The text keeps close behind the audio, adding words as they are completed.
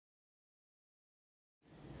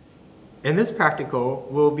In this practical,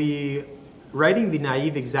 we'll be writing the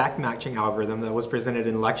naive exact matching algorithm that was presented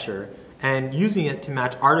in lecture and using it to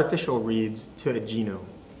match artificial reads to a genome.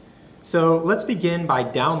 So let's begin by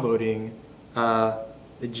downloading the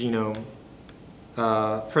genome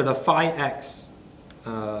for the phi-X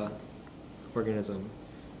organism.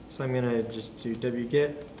 So I'm going to just do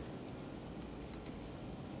wget.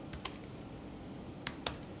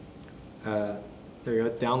 There you go,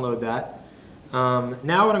 download that.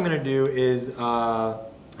 Now what I'm going to do is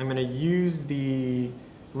I'm going to use the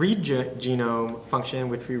read genome function,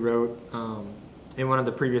 which we wrote in one of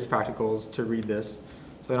the previous practicals, to read this.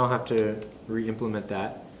 So I don't have to re-implement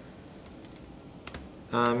that.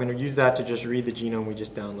 I'm going to use that to just read the genome we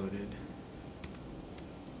just downloaded.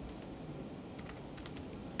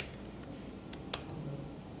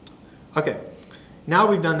 Okay, now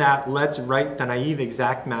we've done that, let's write the naive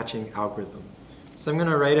exact matching algorithm. So I'm going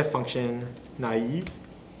to write a function naive,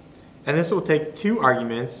 and this will take two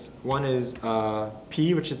arguments. One is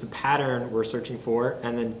p, which is the pattern we're searching for,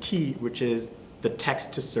 and then t, which is the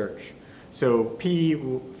text to search. So p,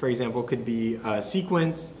 for example, could be a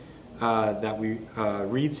sequence that we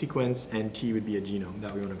read sequence, and t would be a genome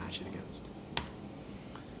that we want to match it against.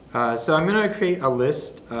 So I'm going to create a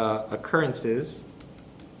list occurrences,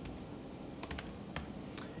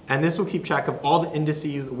 and this will keep track of all the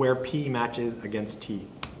indices where p matches against t.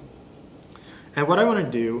 And what I want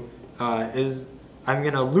to do is I'm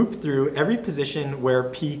going to loop through every position where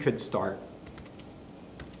p could start.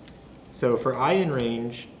 So for I in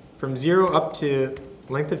range, from 0 up to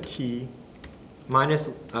length of t minus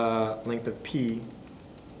length of p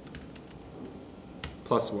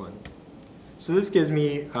plus 1. So this gives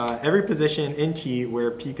me every position in t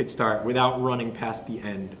where p could start without running past the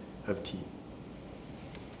end of t.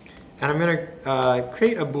 And I'm going to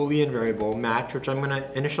create a Boolean variable, match, which I'm going to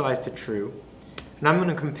initialize to true. And I'm going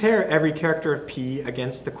to compare every character of p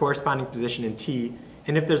against the corresponding position in t.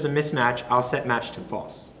 And if there's a mismatch, I'll set match to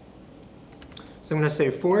false. So I'm going to say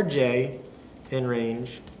for j in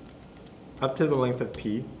range up to the length of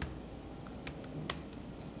p,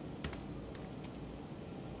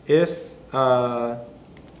 if the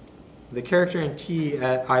character in t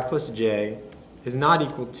at I plus j is not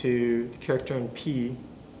equal to the character in p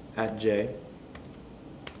at j,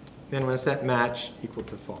 then I'm going to set match equal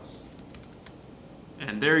to false.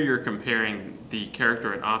 And there you're comparing the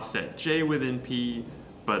character at offset j within p,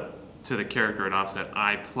 but to the character at offset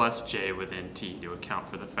I plus j within t to account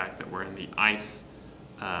for the fact that we're in the ith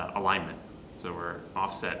alignment. So we're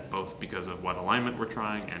offset both because of what alignment we're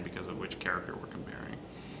trying and because of which character we're comparing.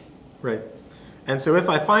 Right. And so if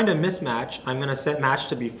I find a mismatch, I'm going to set match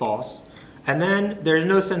to be false. And then there's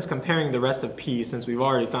no sense comparing the rest of p since we've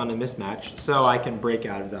already found a mismatch, so I can break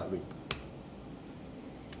out of that loop.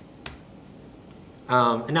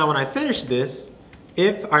 And now when I finish this,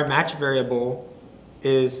 if our match variable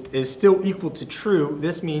is still equal to true,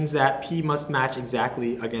 this means that p must match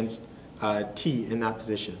exactly against t in that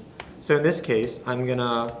position. So in this case, I'm going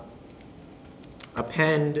to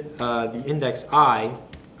append the index I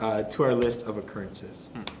to our list of occurrences.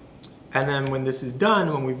 And then when this is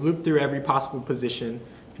done, when we've looped through every possible position,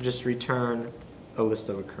 just return a list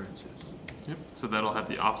of occurrences. Yep. So that'll have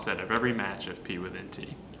the offset of every match of p within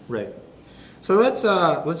t. Right. So let's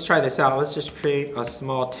try this out. Let's just create a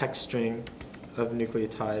small text string of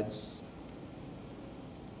nucleotides.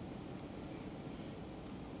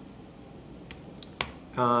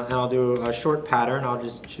 And I'll do a short pattern. I'll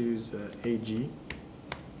just choose AG.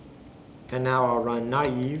 And now I'll run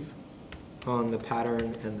naive on the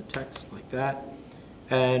pattern and the text like that.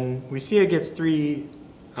 And we see it gets three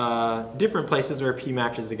different places where p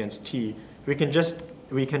matches against t. We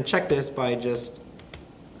can check this by just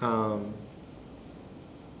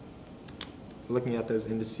looking at those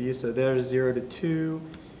indices. So there's 0 to 2.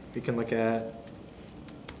 We can look at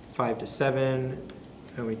 5 to 7,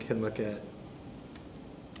 and we can look at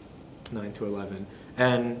 9 to 11.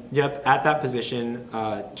 And yep, at that position,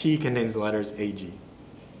 t contains the letters AG.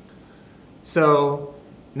 So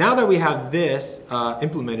now that we have this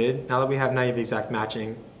implemented, now that we have naive exact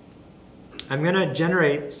matching, I'm going to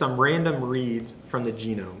generate some random reads from the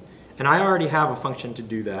genome. And I already have a function to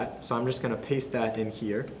do that, so I'm just going to paste that in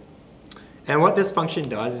here. And what this function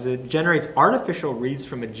does is it generates artificial reads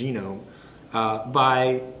from a genome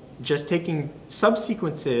by just taking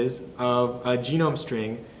subsequences of a genome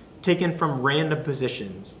string taken from random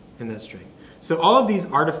positions in that string. So all of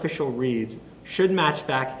these artificial reads should match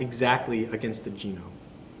back exactly against the genome.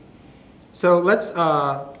 So let's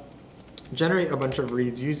generate a bunch of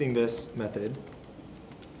reads using this method.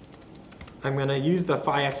 I'm going to use the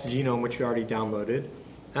phi-X genome, which we already downloaded,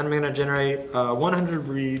 and I'm going to generate 100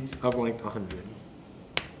 reads of length 100.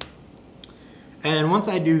 And once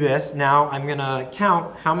I do this, now I'm going to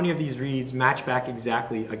count how many of these reads match back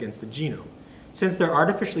exactly against the genome. Since they're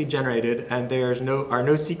artificially generated and there are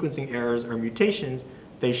no sequencing errors or mutations,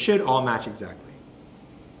 they should all match exactly.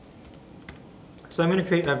 So I'm going to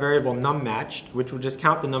create a variable numMatched, which will just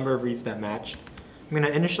count the number of reads that matched. I'm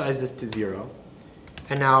going to initialize this to 0.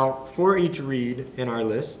 And now for each read in our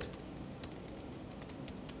list,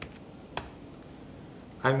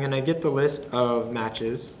 I'm going to get the list of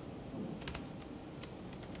matches.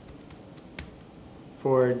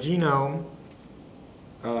 For genome,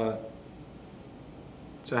 so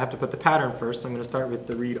I have to put the pattern first. So I'm going to start with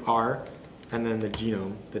the read R and then the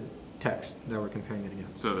genome, the text that we're comparing it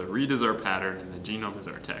against. So the read is our pattern and the genome is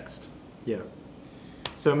our text. Yeah.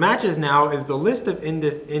 So matches now is the list of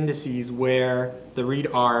indices where the read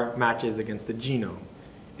R matches against the genome.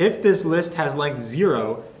 If this list has length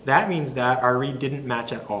 0, that means that our read didn't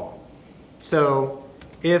match at all. So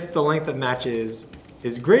if the length of matches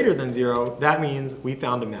is greater than 0, that means we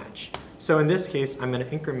found a match. So in this case, I'm going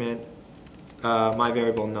to increment my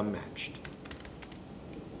variable numMatched.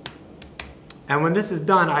 And when this is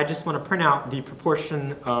done, I just want to print out the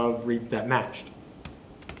proportion of reads that matched.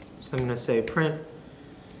 So I'm going to say print,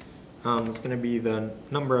 it's going to be the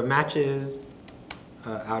number of matches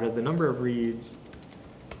out of the number of reads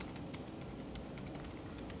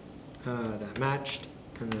that matched,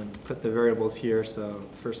 and then put the variables here. So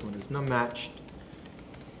the first one is numMatched,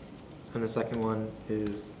 and the second one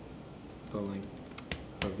is the length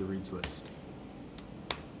of the reads list.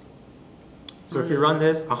 So if we run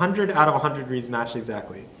this, 100 out of 100 reads matched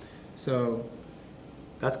exactly. So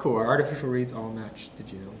that's cool. Our artificial reads all match the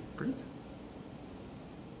genome. Great.